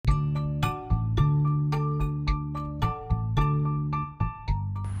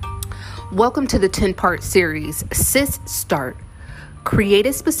Welcome to the 10-part series, Sis Start,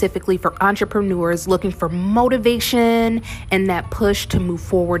 created specifically for entrepreneurs looking for motivation and that push to move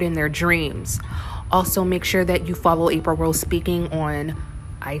forward in their dreams. Also, make sure that you follow April Rose Speaking on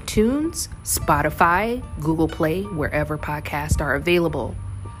iTunes, Spotify, Google Play, wherever podcasts are available.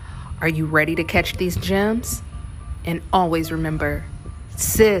 Are you ready to catch these gems? And always remember,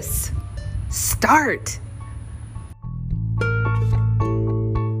 sis, start.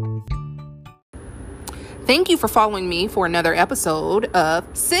 Thank you for following me for another episode of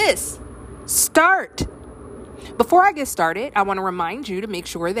Sis Start. Before I get started, I want to remind you to make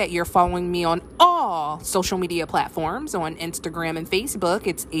sure that you're following me on all social media platforms. On Instagram and Facebook,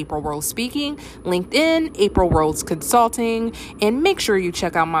 it's April Rose Speaking, LinkedIn, April Rose Consulting, and make sure you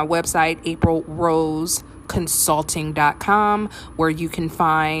check out my website, aprilroseconsulting.com, where you can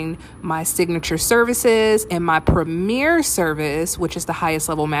find my signature services and my premier service, which is the highest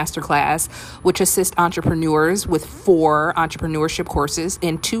level masterclass, which assists entrepreneurs with 4 entrepreneurship courses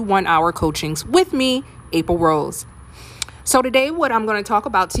and 2 1-hour coachings with me, April Rose. So today, what I'm going to talk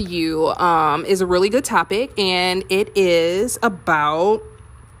about to you is a really good topic, and it is about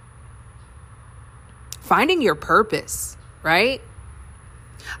finding your purpose, right?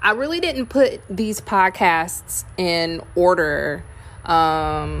 I really didn't put these podcasts in order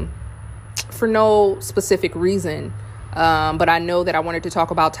for no specific reason, but I know that I wanted to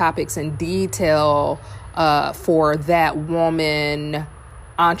talk about topics in detail for that woman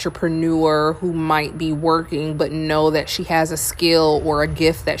entrepreneur who might be working but know that she has a skill or a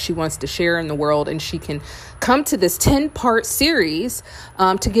gift that she wants to share in the world, and she can come to this 10-part series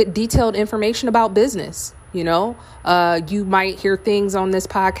to get detailed information about business. You know, you might hear things on this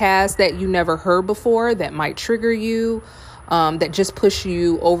podcast that you never heard before that might trigger you, that just push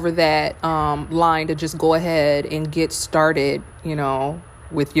you over that line to just go ahead and get started, you know,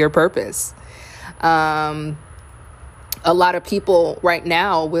 with your purpose. A lot of people right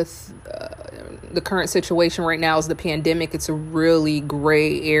now with the current situation right now is the pandemic. It's a really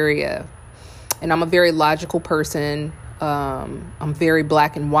gray area. And I'm a very logical person. I'm very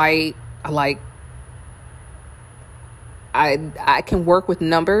black and white. I can work with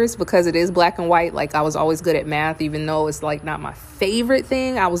numbers because it is black and white. Like, I was always good at math, even though it's like not my favorite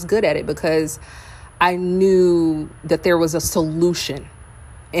thing. I was good at it because I knew that there was a solution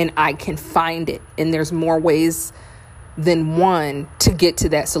and I can find it. And there's more ways than one to get to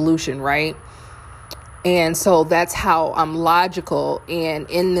that solution, right? And so that's how I'm logical. And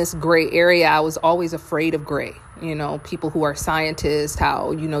in this gray area, I was always afraid of gray. You know, people who are scientists,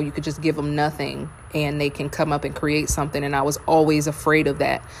 how, you know, you could just give them nothing and they can come up and create something. And I was always afraid of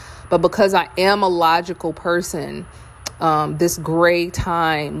that. But because I am a logical person, this gray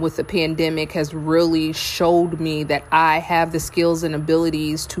time with the pandemic has really showed me that I have the skills and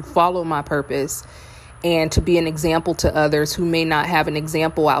abilities to follow my purpose and to be an example to others who may not have an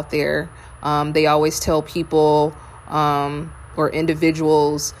example out there. They always tell people or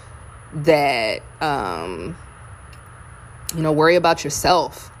individuals that, you know, worry about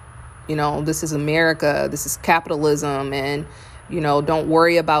yourself. You know, this is America, this is capitalism, and, you know, don't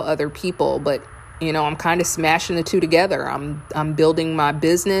worry about other people. But, you know, I'm kind of smashing the two together. I'm building my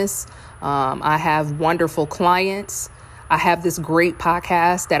business. I have wonderful clients. I have this great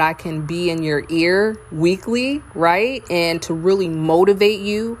podcast that I can be in your ear weekly, right? And to really motivate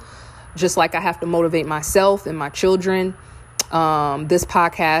you, just like I have to motivate myself and my children. This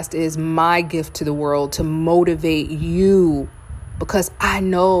podcast is my gift to the world to motivate you, because I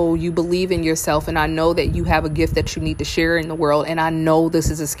know you believe in yourself, and I know that you have a gift that you need to share in the world. And I know this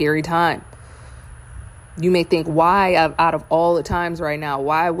is a scary time. You may think, why, out of all the times right now,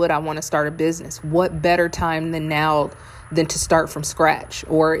 why would I want to start a business? What better time than now than to start from scratch?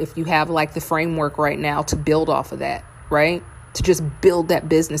 Or if you have like the framework right now, to build off of that, right? To just build that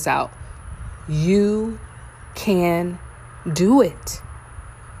business out. You can do it.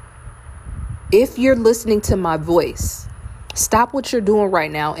 If you're listening to my voice, stop what you're doing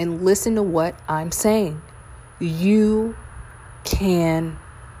right now and listen to what I'm saying. You can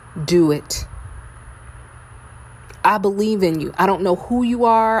do it. I believe in you. I don't know who you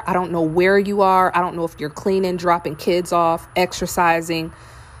are. I don't know where you are. I don't know if you're cleaning, dropping kids off, exercising,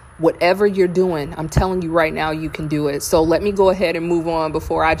 whatever you're doing. I'm telling you right now, you can do it. So let me go ahead and move on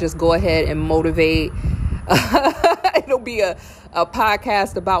before I just go ahead and motivate. It'll be a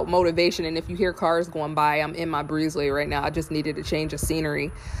podcast about motivation. And if you hear cars going by, I'm in my breezeway right now. I just needed to change of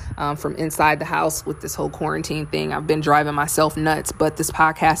scenery from inside the house with this whole quarantine thing. I've been driving myself nuts, but this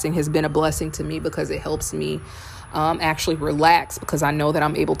podcasting has been a blessing to me because it helps me actually relax, because I know that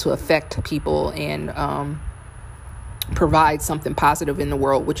I'm able to affect people and provide something positive in the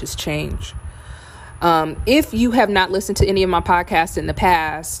world, which is change. If you have not listened to any of my podcasts in the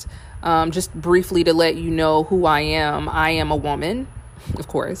past, just briefly to let you know who I am a woman, of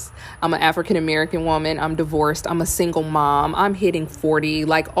course. I'm an African-American woman. I'm divorced. I'm a single mom. I'm hitting 40,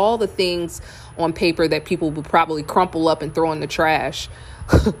 like all the things on paper that people would probably crumple up and throw in the trash.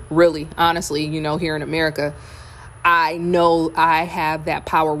 Really, honestly, here in America, I know I have that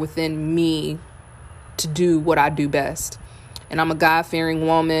power within me to do what I do best. And I'm a God-fearing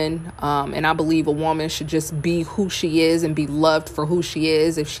woman, and I believe a woman should just be who she is and be loved for who she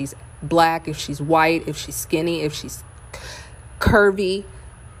is. If she's black, if she's white, if she's skinny, if she's curvy,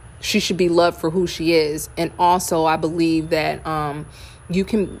 she should be loved for who she is. And also, I believe that you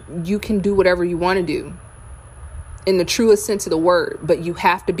can do whatever you want to do in the truest sense of the word, but you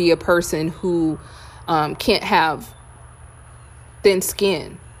have to be a person who can't have thin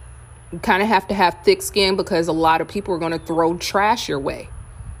skin. You kind of have to have thick skin, because a lot of people are going to throw trash your way,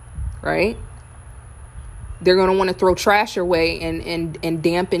 right? They're going to want to throw trash your way and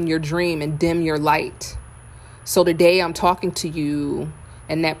dampen your dream and dim your light. So today I'm talking to you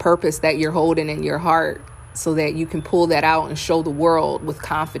and that purpose that you're holding in your heart, so that you can pull that out and show the world with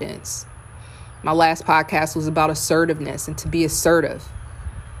confidence. My last podcast was about assertiveness and to be assertive.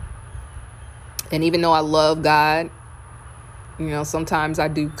 And even though I love God, sometimes I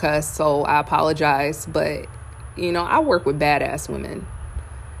do cuss, so I apologize. But, I work with badass women.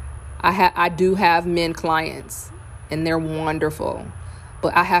 I do have men clients, and they're wonderful.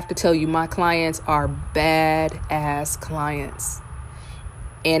 But I have to tell you, my clients are badass clients.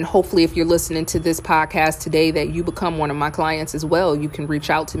 And hopefully, if you're listening to this podcast today, that you become one of my clients as well. You can reach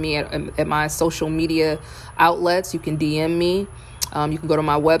out to me at my social media outlets. You can DM me. You can go to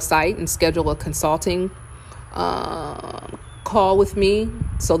my website and schedule a consulting call with me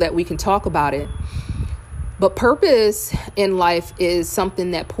so that we can talk about it. But purpose in life is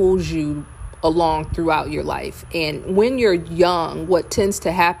something that pulls you along throughout your life. And when you're young, what tends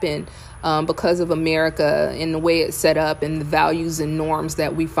to happen because of America and the way it's set up and the values and norms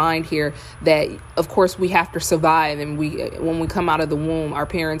that we find here, that of course we have to survive. And when we come out of the womb, our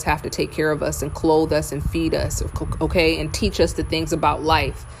parents have to take care of us and clothe us and feed us, okay, and teach us the things about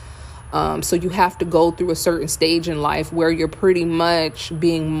life. So you have to go through a certain stage in life where you're pretty much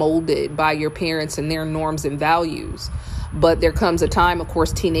being molded by your parents and their norms and values. But there comes a time, of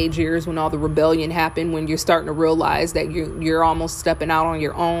course, teenage years, when all the rebellion happened, when you're starting to realize that you're almost stepping out on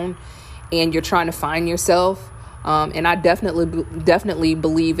your own and you're trying to find yourself. And I definitely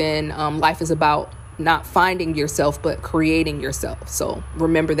believe in life is about not finding yourself, but creating yourself. So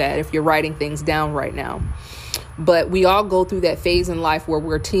remember that if you're writing things down right now. But we all go through that phase in life where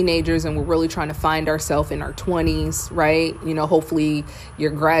we're teenagers and we're really trying to find ourselves in our 20s, right? Hopefully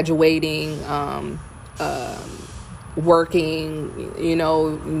you're graduating, working, in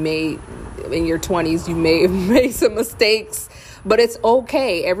your 20s, you may have made some mistakes, but it's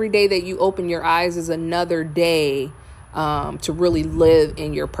okay. Every day that you open your eyes is another day to really live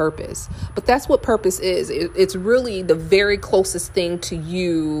in your purpose. But that's what purpose is. It's really the very closest thing to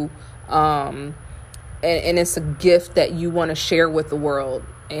you. And it's a gift that you want to share with the world.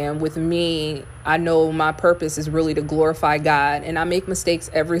 And with me, I know my purpose is really to glorify God. And I make mistakes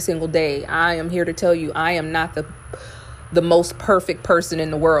every single day. I am here to tell you, I am not the most perfect person in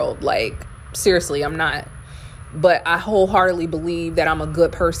the world. Like, seriously, I'm not. But I wholeheartedly believe that I'm a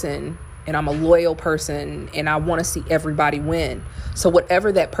good person and I'm a loyal person and I want to see everybody win. So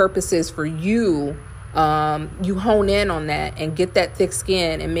whatever that purpose is for you, you hone in on that and get that thick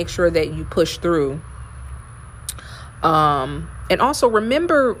skin and make sure that you push through. And also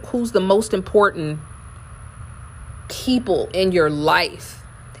remember who's the most important people in your life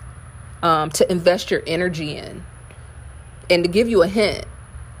to invest your energy in. And to give you a hint,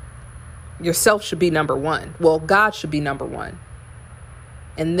 yourself should be number one. Well, God should be number one.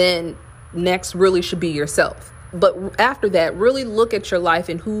 And then next really should be yourself. But after that, really look at your life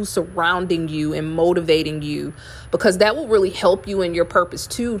and who's surrounding you and motivating you, because that will really help you in your purpose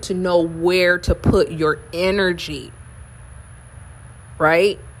too, to know where to put your energy.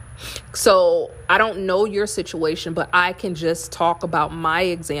 Right? So I don't know your situation, but I can just talk about my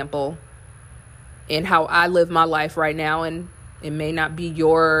example and how I live my life right now. And it may not be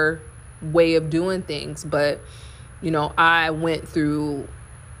your way of doing things, but, I went through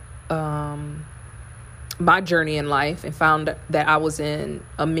my journey in life and found that I was in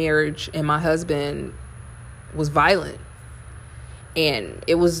a marriage and my husband was violent. And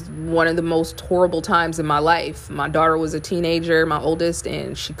it was one of the most horrible times in my life. My daughter was a teenager, my oldest,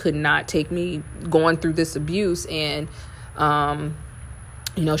 and she could not take me going through this abuse. And,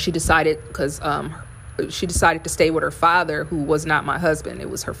 she decided, because she decided to stay with her father, who was not my husband. It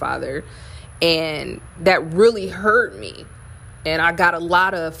was her father. And that really hurt me. And I got a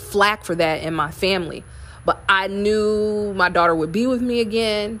lot of flack for that in my family. But I knew my daughter would be with me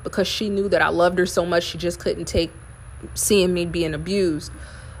again because she knew that I loved her so much. She just couldn't take seeing me being abused.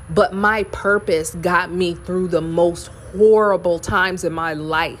 But my purpose got me through the most horrible times in my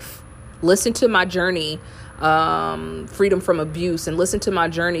life. Listen to my journey, freedom from abuse, and listen to my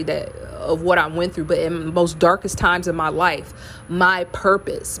journey of what I went through. But in the most darkest times of my life, my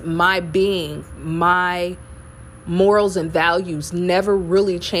purpose, my being, my morals and values never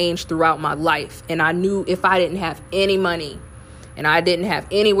really changed throughout my life. And I knew if I didn't have any money and I didn't have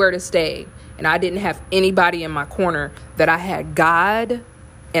anywhere to stay and I didn't have anybody in my corner, that I had God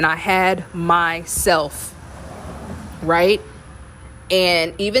and I had myself, right?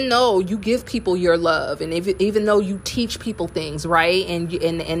 And even though you give people your love, and even though you teach people things, right? And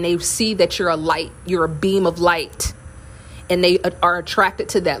they see that you're a light, you're a beam of light, and they are attracted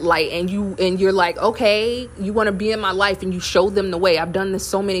to that light, and you're like, okay, you want to be in my life, and you show them the way. I've done this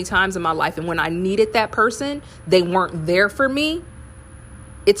so many times in my life, and when I needed that person, they weren't there for me.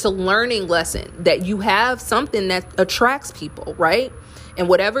 It's a learning lesson that you have something that attracts people, right? And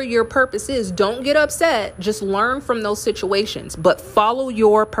whatever your purpose is, don't get upset. Just learn from those situations, but follow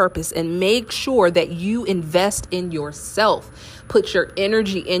your purpose and make sure that you invest in yourself. Put your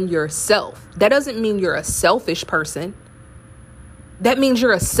energy in yourself. That doesn't mean you're a selfish person. That means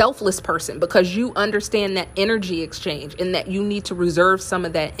you're a selfless person, because you understand that energy exchange and that you need to reserve some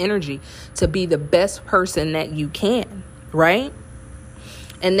of that energy to be the best person that you can, right?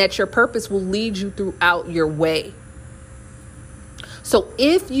 And that your purpose will lead you throughout your way. So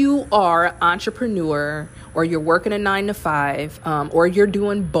if you are an entrepreneur, or you're working a 9-to-5, or you're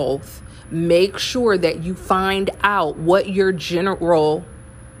doing both, make sure that you find out what your general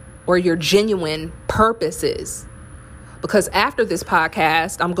or your genuine purpose is. Because after this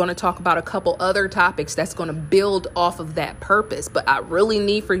podcast, I'm going to talk about a couple other topics that's going to build off of that purpose. But I really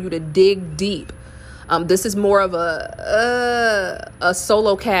need for you to dig deep. This is more of a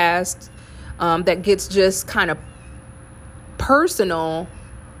solo cast that gets just kind of personal.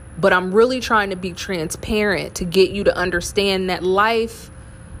 But I'm really trying to be transparent to get you to understand that life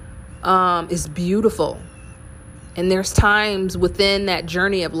is beautiful. And there's times within that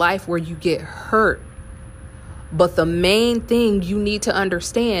journey of life where you get hurt. But the main thing you need to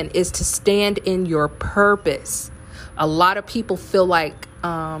understand is to stand in your purpose. A lot of people feel like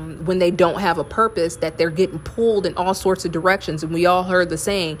when they don't have a purpose, that they're getting pulled in all sorts of directions. And we all heard the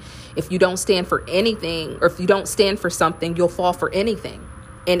saying, if you don't stand for anything, or if you don't stand for something, you'll fall for anything.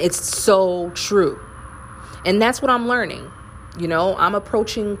 And it's so true. And that's what I'm learning. You know, I'm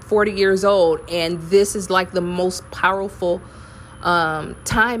approaching 40 years old, and this is like the most powerful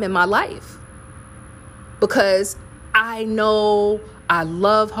time in my life. Because I know I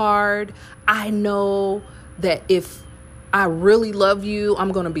love hard. I know that if I really love you,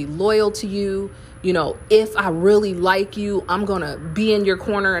 I'm going to be loyal to you. You know, if I really like you, I'm going to be in your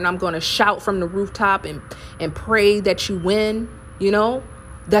corner, and I'm going to shout from the rooftop and pray that you win. You know,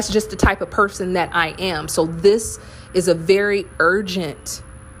 that's just the type of person that I am. So this is a very urgent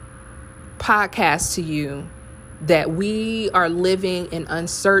podcast to you, that we are living in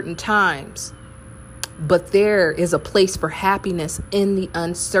uncertain times. But there is a place for happiness in the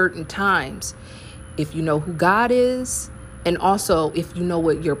uncertain times, if you know who God is, and also if you know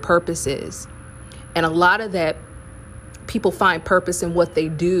what your purpose is. And a lot of that, people find purpose in what they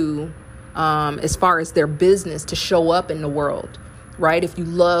do as far as their business to show up in the world, right? If you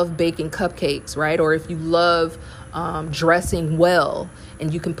love baking cupcakes, right? Or if you love dressing well,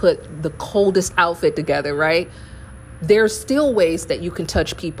 and you can put the coldest outfit together, right? There's still ways that you can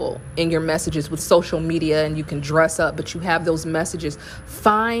touch people in your messages with social media, and you can dress up, but you have those messages.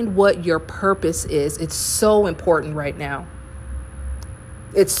 Find what your purpose is. It's so important right now.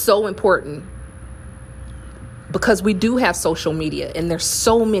 It's so important, because we do have social media, and there's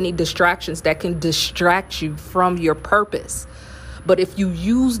so many distractions that can distract you from your purpose. But if you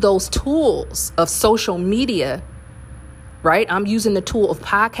use those tools of social media, right? I'm using the tool of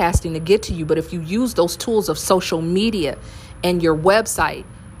podcasting to get to you. But if you use those tools of social media and your website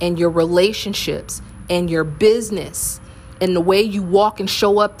and your relationships and your business and the way you walk and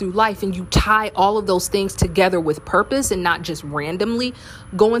show up through life, and you tie all of those things together with purpose, and not just randomly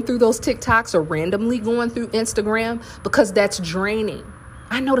going through those TikToks or randomly going through Instagram, because that's draining.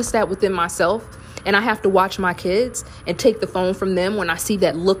 I noticed that within myself. And I have to watch my kids and take the phone from them when I see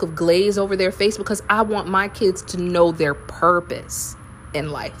that look of glaze over their face, because I want my kids to know their purpose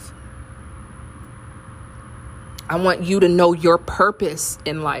in life. I want you to know your purpose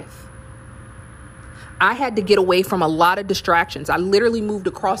in life. I had to get away from a lot of distractions. I literally moved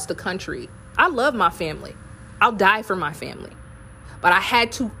across the country. I love my family. I'll die for my family. But I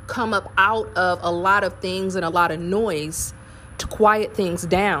had to come up out of a lot of things and a lot of noise to quiet things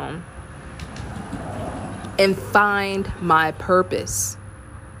down and find my purpose.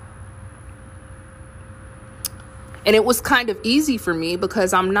 And it was kind of easy for me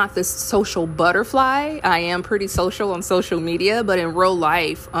because I'm not this social butterfly. I am pretty social on social media, but in real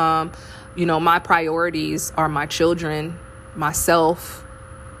life, my priorities are my children, myself,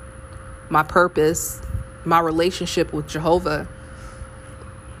 my purpose, my relationship with Jehovah.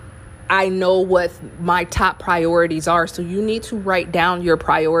 I know what my top priorities are. So you need to write down your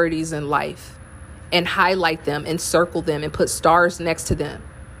priorities in life and highlight them and circle them and put stars next to them.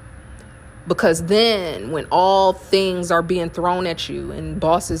 Because then when all things are being thrown at you and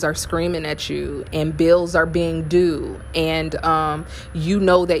bosses are screaming at you and bills are being due and you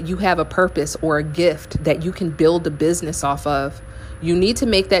know that you have a purpose or a gift that you can build a business off of, you need to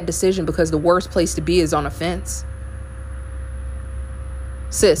make that decision, because the worst place to be is on a fence.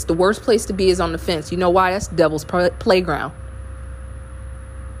 Sis, the worst place to be is on the fence. You know why? That's the devil's playground.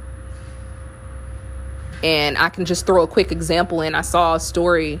 And I can just throw a quick example in. I saw a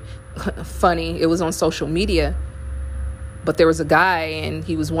story, funny, it was on social media, but there was a guy and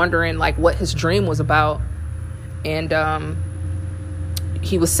he was wondering like what his dream was about. And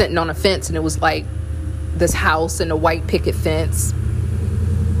he was sitting on a fence, and it was like this house and a white picket fence.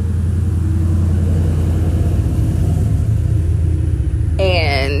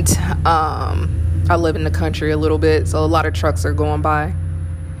 And I live in the country a little bit, so a lot of trucks are going by.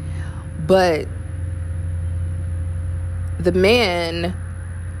 But the man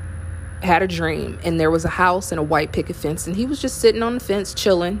had a dream, and there was a house and a white picket fence, and he was just sitting on the fence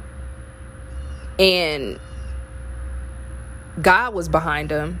chilling. And God was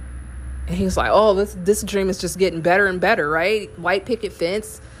behind him, and he was like, oh, this dream is just getting better and better, right? White picket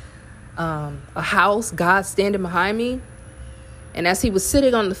fence, a house, God standing behind me. And as he was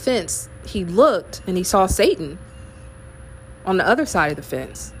sitting on the fence, he looked and he saw Satan on the other side of the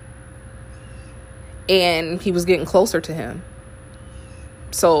fence. And he was getting closer to him.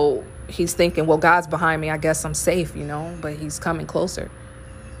 So he's thinking, well, God's behind me. I guess I'm safe, but he's coming closer.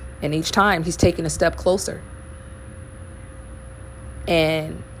 And each time he's taking a step closer.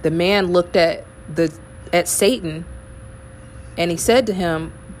 And the man looked at Satan, and he said to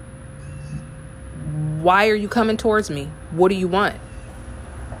him, why are you coming towards me? What do you want?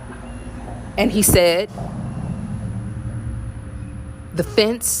 And he said, the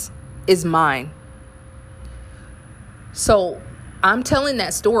fence is mine. So I'm telling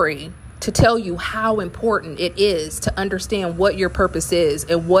that story to tell you how important it is to understand what your purpose is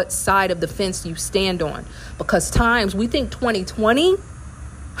and what side of the fence you stand on. Because times we think 2020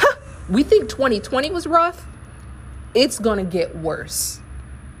 was rough. It's going to get worse.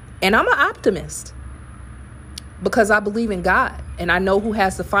 And I'm an optimist, because I believe in God and I know who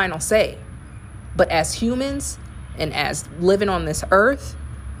has the final say. But as humans and as living on this earth,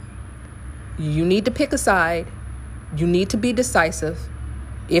 you need to pick a side. You need to be decisive.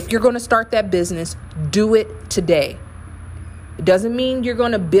 If you're going to start that business, do it today. It doesn't mean you're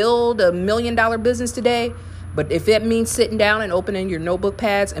going to build $1 million business today. But if it means sitting down and opening your notebook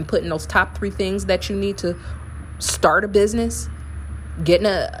pads and putting those top 3 things that you need to start a business, getting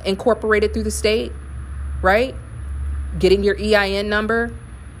incorporated through the state, right? Getting your EIN number,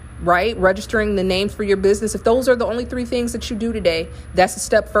 right? Registering the names for your business. If those are the only 3 things that you do today, that's a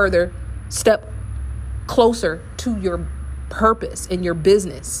step closer to your purpose in your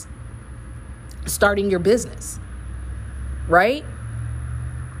business, starting your business, right?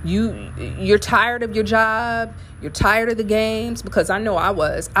 You're tired of your job. You're tired of the games, because I know I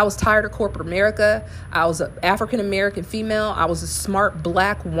was tired of corporate America. I was an African-American female. I was a smart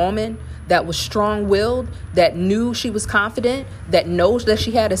Black woman that was strong-willed, that knew she was confident, that knows that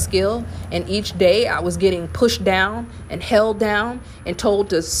she had a skill. And each day I was getting pushed down and held down and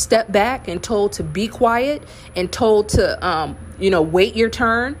told to step back and told to be quiet and told to, wait your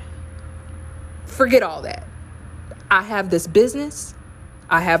turn. Forget all that. I have this business.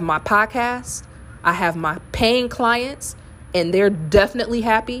 I have my podcast. I have my paying clients, and they're definitely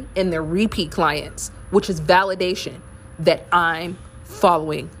happy, and they're repeat clients, which is validation that I'm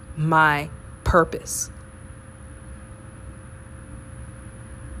following my purpose.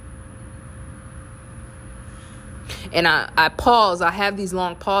 And I pause. I have these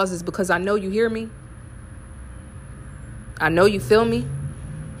long pauses because I know you hear me. I know you feel me.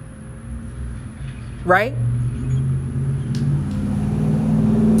 Right?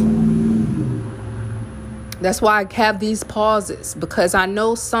 That's why I have these pauses, because I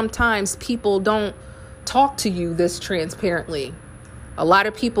know sometimes people don't talk to you this transparently. A lot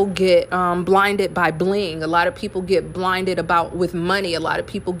of people get blinded by bling. A lot of people get blinded with money. A lot of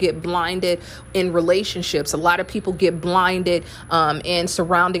people get blinded in relationships. A lot of people get blinded in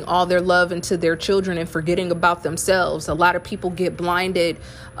surrounding all their love into their children and forgetting about themselves. A lot of people get blinded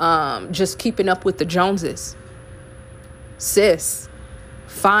just keeping up with the Joneses. Sis,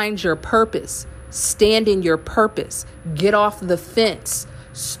 find your purpose. Stand in your purpose. Get off the fence.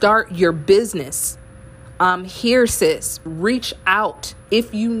 Start your business. I'm here, sis. Reach out.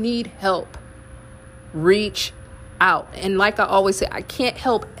 If you need help, reach out. And like I always say, I can't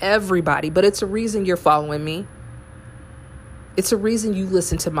help everybody, but it's a reason you're following me. It's a reason you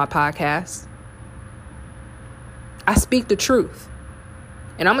listen to my podcast. I speak the truth.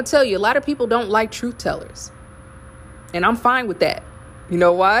 And I'm going to tell you, a lot of people don't like truth tellers. And I'm fine with that. You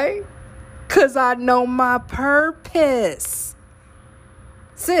know why? Because I know my purpose.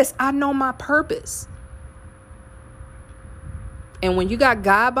 Sis, I know my purpose. And when you got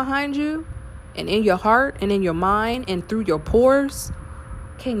God behind you and in your heart and in your mind and through your pores,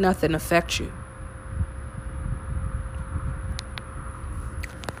 can't nothing affect you.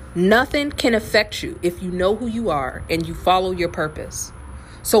 Nothing can affect you if you know who you are and you follow your purpose.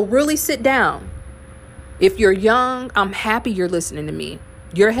 So really sit down. If you're young, I'm happy you're listening to me.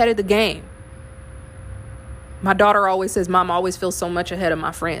 You're ahead of the game. My daughter always says, Mom, I always feel so much ahead of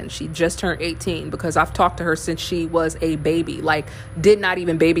my friends. She just turned 18 because I've talked to her since she was a baby. Like, did not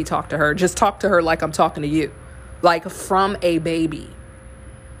even baby talk to her. Just talk to her like I'm talking to you. Like, from a baby.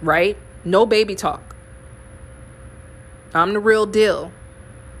 Right? No baby talk. I'm the real deal.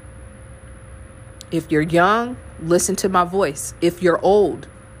 If you're young, listen to my voice. If you're old,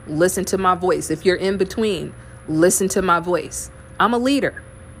 listen to my voice. If you're in between, listen to my voice. I'm a leader.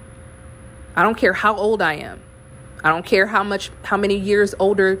 I don't care how old I am. I don't care how many years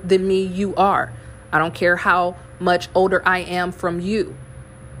older than me you are. I don't care how much older I am from you.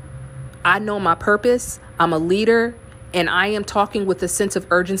 I know my purpose. I'm a leader, and I am talking with a sense of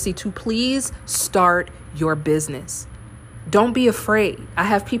urgency to please start your business. Don't be afraid. I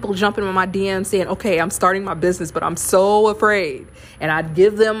have people jumping on my DMs saying, okay, I'm starting my business, but I'm so afraid. And I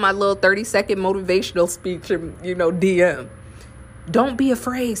give them my little 30-second motivational speech and, DM. Don't be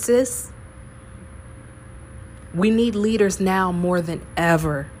afraid, sis. We need leaders now more than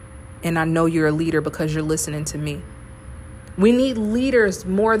ever. And I know you're a leader because you're listening to me. We need leaders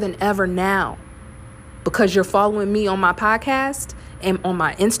more than ever now because you're following me on my podcast and on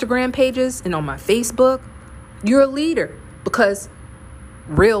my Instagram pages and on my Facebook. You're a leader because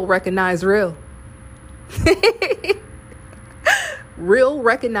real recognize real. Real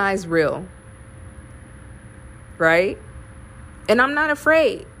recognize real. Right? And I'm not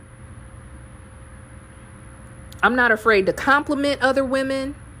afraid. I'm not afraid to compliment other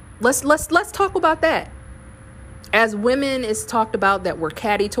women. Let's talk about that. As women, it's talked about that we're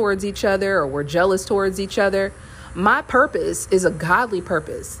catty towards each other or we're jealous towards each other. My purpose is a godly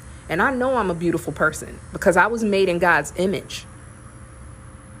purpose. And I know I'm a beautiful person because I was made in God's image.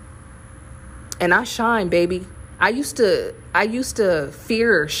 And I shine, baby. I used to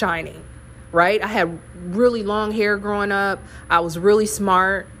fear shining, right? I had really long hair growing up. I was really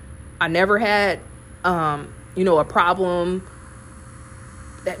smart. I never had a problem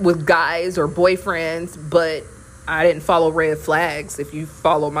with guys or boyfriends, but I didn't follow red flags if you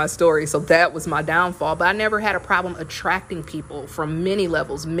follow my story. So that was my downfall. But I never had a problem attracting people from many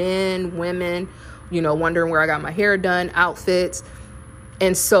levels, men, women, wondering where I got my hair done, outfits.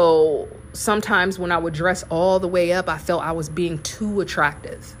 And so sometimes when I would dress all the way up, I felt I was being too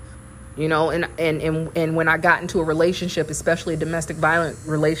attractive, and when I got into a relationship, especially a domestic violent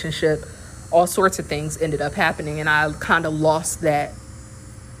relationship, all sorts of things ended up happening. And I kind of lost that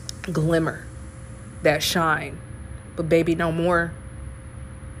glimmer, that shine. But baby, no more.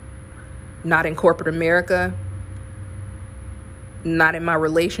 Not in corporate America. Not in my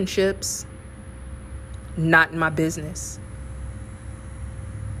relationships. Not in my business.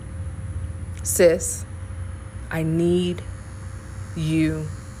 Sis, I need you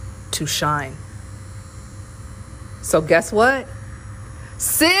to shine. So guess what?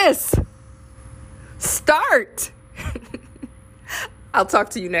 Sis, start. I'll talk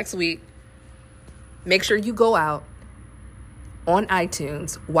to you next week. Make sure you go out on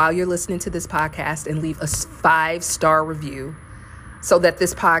iTunes while you're listening to this podcast and leave a 5-star review so that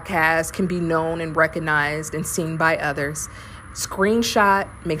this podcast can be known and recognized and seen by others. Screenshot,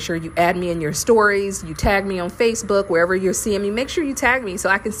 make sure you add me in your stories, you tag me on Facebook, wherever you're seeing me, make sure you tag me so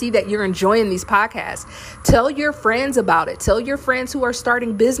I can see that you're enjoying these podcasts. Tell your friends about it. Tell your friends who are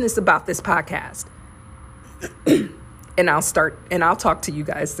starting business about this podcast. And I'll talk to you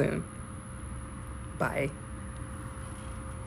guys soon. Bye.